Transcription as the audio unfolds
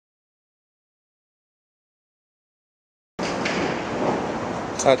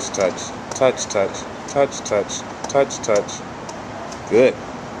Touch, touch, touch, touch, touch, touch, touch, touch. Good.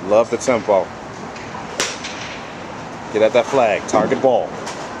 Love the tempo. Get at that flag. Target ball.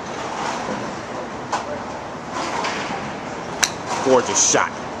 Gorgeous shot.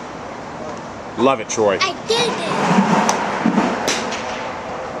 Love it, Troy. I did it.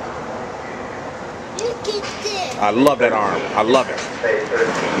 Look at this. I love that arm. I love it.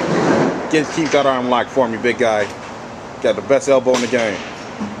 Keep that arm locked for me, big guy. Got the best elbow in the game.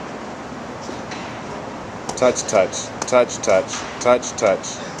 Touch, touch, touch, touch, touch,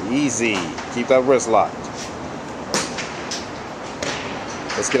 touch. Easy. Keep that wrist locked.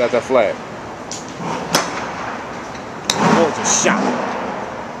 Let's get out that flag. Gorgeous shot.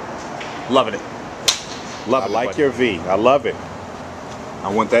 Loving it. Love it. I like your V. I love it. I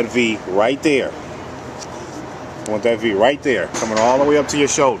want that V right there. I want that V right there. Coming all the way up to your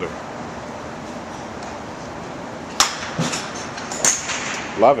shoulder.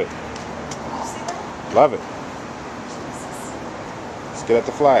 Love it. Love it. Let's get at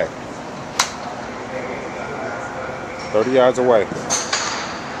the flag. 30 yards away.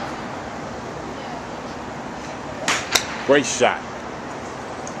 Great shot.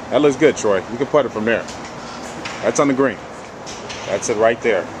 That looks good, Troy. You can put it from there. That's on the green. That's it right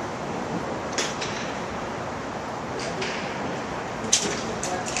there.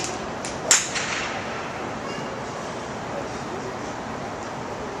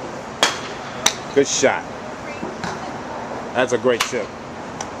 Good shot. That's a great chip.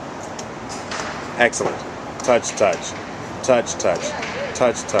 Excellent. Touch, touch. Touch, touch.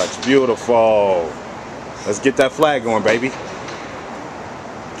 Touch, touch. Beautiful. Let's get that flag going, baby.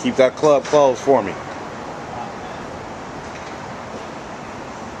 Keep that club closed for me.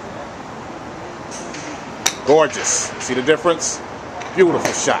 Gorgeous. See the difference?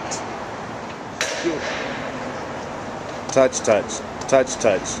 Beautiful shot. Beautiful. Touch, touch. Touch,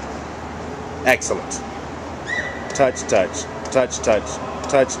 touch. Excellent. Touch, touch. Touch, touch.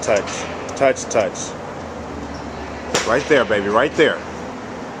 Touch, touch. Touch, touch. Right there, baby. Right there.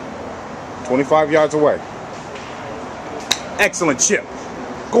 25 yards away. Excellent chip.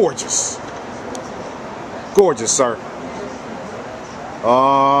 Gorgeous. Gorgeous, sir.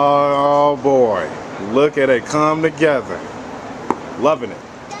 Oh, boy. Look at it come together. Loving it.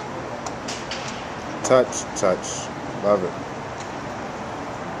 Touch, touch. Love it.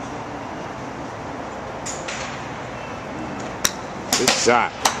 Good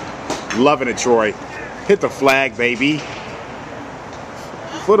shot. Loving it, Troy. Hit the flag, baby.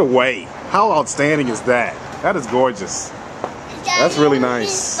 Foot away. How outstanding is that? That is gorgeous. That's really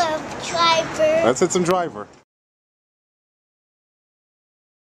nice. Let's hit some driver. Let's hit some driver.